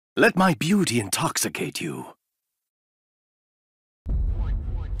Let my beauty intoxicate you.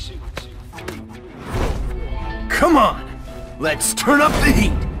 Come on! Let's turn up the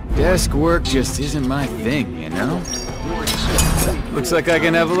heat! Desk work just isn't my thing, you know? Looks like I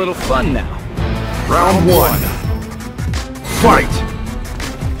can have a little fun now. Round 1. Fight!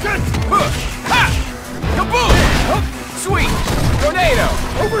 Kaboom! Sweet! Tornado!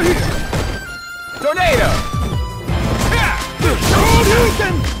 Over here! Tornado!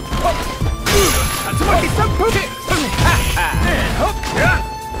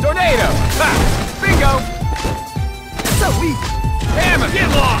 Tornado! Bingo! So easy! Hammer! Get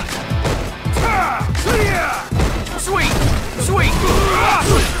lost! Sweet! Sweet!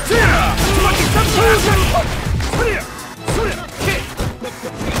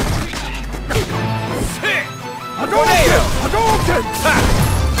 Tornado! Hadouken!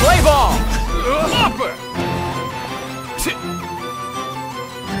 Play ball! Hopper!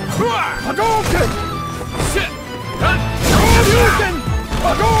 Hadouken! Hadouken!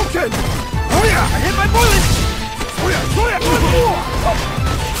 Hadouken! Oh yeah! I hit my bullet! Oh yeah! Oh yeah! One more!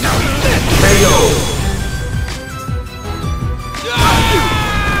 Now eat this! KO!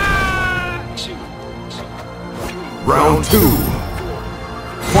 Round 2.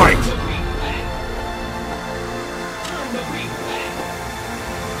 Fight!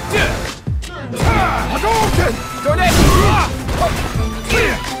 Hadouken! Tornado!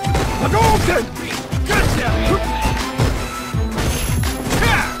 Hadouken! Gotcha!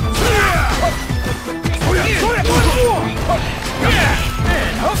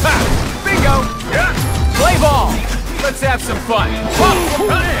 Bingo! Play ball! Let's have some fun!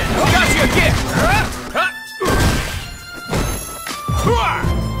 Got you again!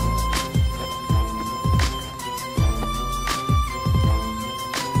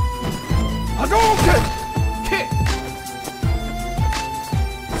 Hadouken! Kick!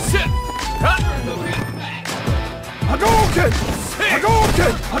 Sit! Hadouken! Hadouken!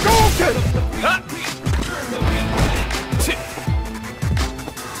 Hadouken!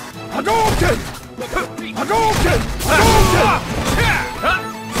 Hadouken! Hadouken! Hadouken!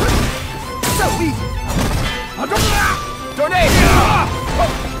 So easy! Hadouken! Tornado!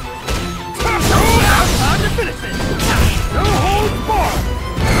 Time to finish this! No holds barred!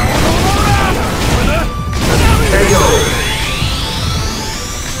 KO!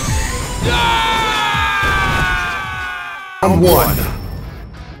 Round 1.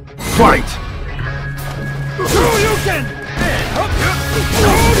 Fight! Shoryuken!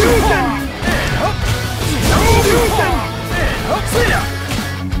 Shoryuken! Shoryuken!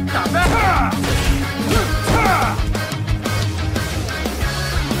 Not bad!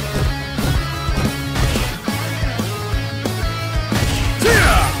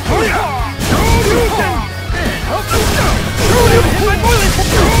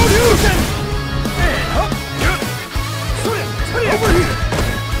 Over here!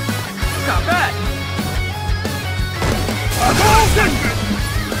 Not bad! Hadouken!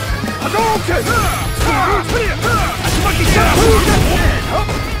 Hadouken!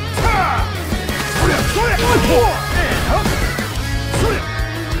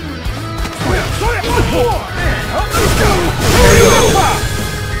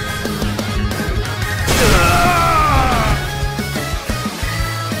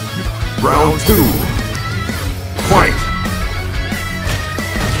 Round 2. Fight!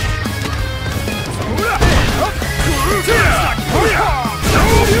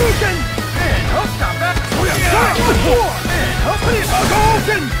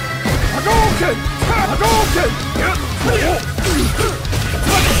 Hadouken! Hadouken! Hadouken!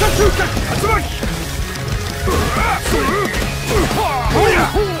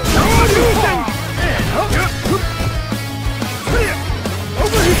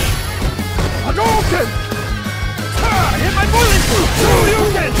 Over here! Hadouken! I hit my bullet!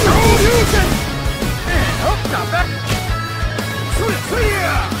 Shoryuken! Shoryuken! Not bad!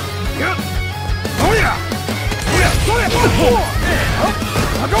 Oh yeah! One more!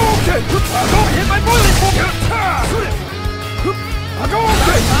 Hadouken! Hadouken! Hit my bullet!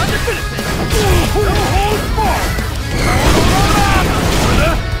 Hadouken! Time to finish it! No holds barred!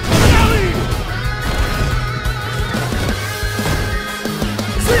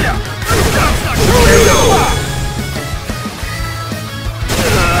 See ya!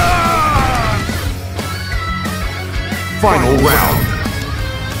 Final round.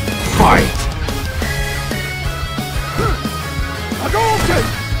 Fight! Hadouken!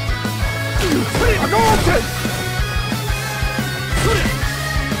 Hadouken!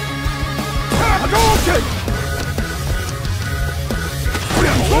 Hadouken!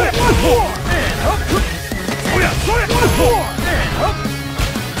 One more!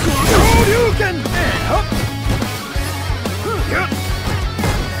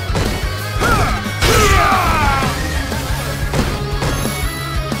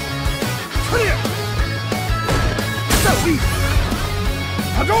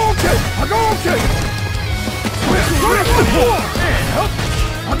 Hadouken!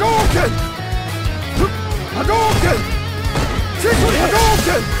 Hadouken! Hadouken!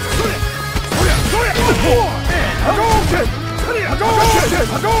 Hadouken! Hadouken! Hadouken!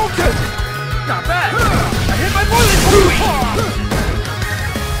 Hadouken! Not bad. I hit my boiling point.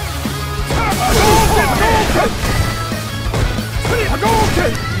 Hadouken!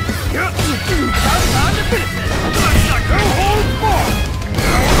 Hadouken! Time to finish it. No holds barred!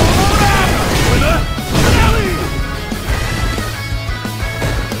 With a finale!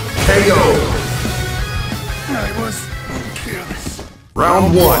 KO. I was careless. Round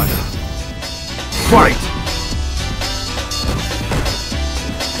 1. Fight.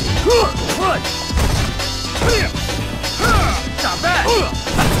 Punch. Not bad.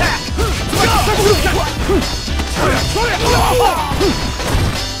 Attack.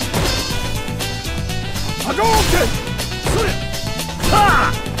 Hadouken! Ha!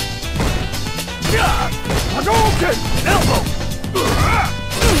 Hadouken! Elbow.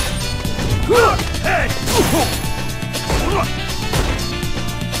 Head!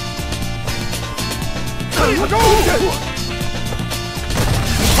 Hadouken!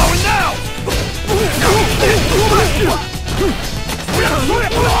 Power now.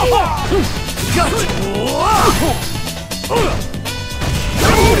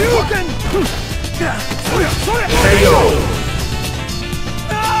 Hadouken! KO.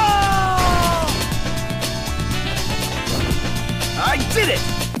 I did it.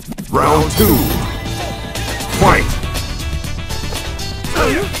 Round 2. Fight.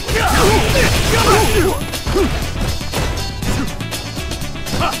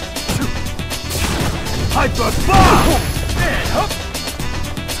 Hyper bomb! And up.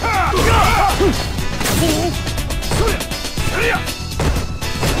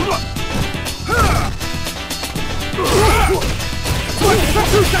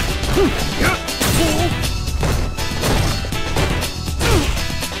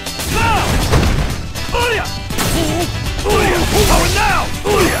 Power now!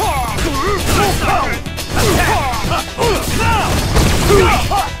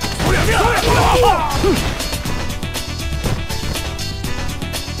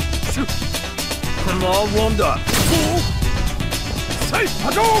 I'm all warmed up. Safe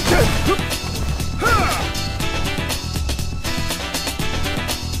Hadouken!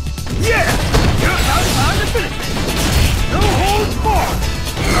 Yeah! Time to finish it. No holds barred!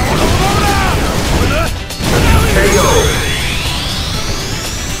 KO.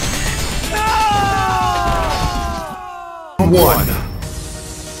 Round 1.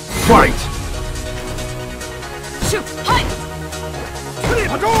 Fight. Shoot! Hi!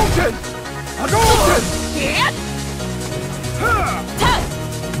 Hadouken! Hadouken! Yeah! Ha! Tug!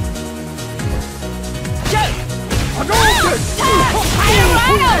 Shoot! Hadouken! Fire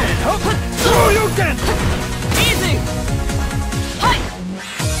Hadouken! Easy! Hi!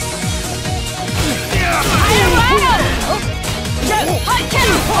 Yeah! Shoot! Hi!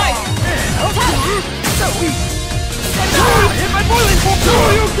 Kill! Hi! So easy! Hit my boiling point!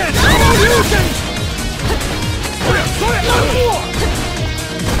 Hadouken! Hadouken!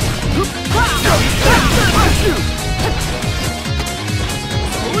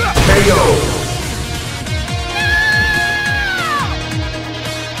 KO.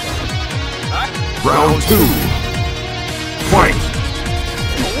 Round 2. Fight.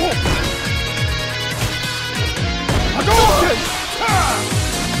 Hadouken!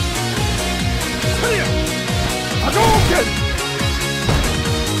 Hadouken!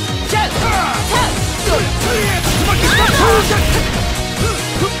 Shoot! Tug!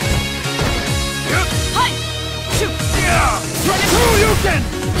 Hi! Shoot! Hadouken!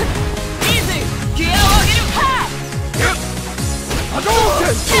 Easy! Gearを上げるか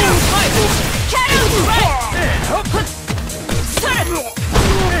Hadouken! Kill! Right! Kill! Right! Set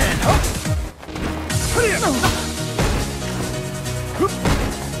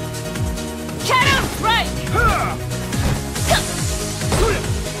Kill! Right!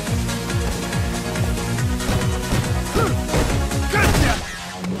 Gotcha!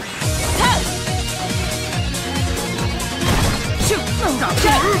 Tug! Shoot!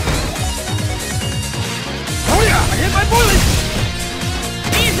 Kill! Oh yeah! I hit my boiling!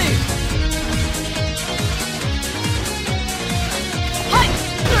 Easy! Hi!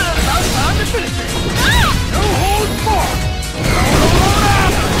 About time to finish it! Ah! No holds barred!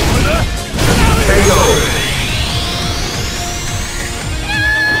 KO.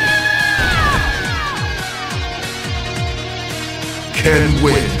 Ken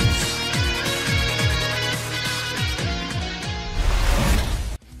wins.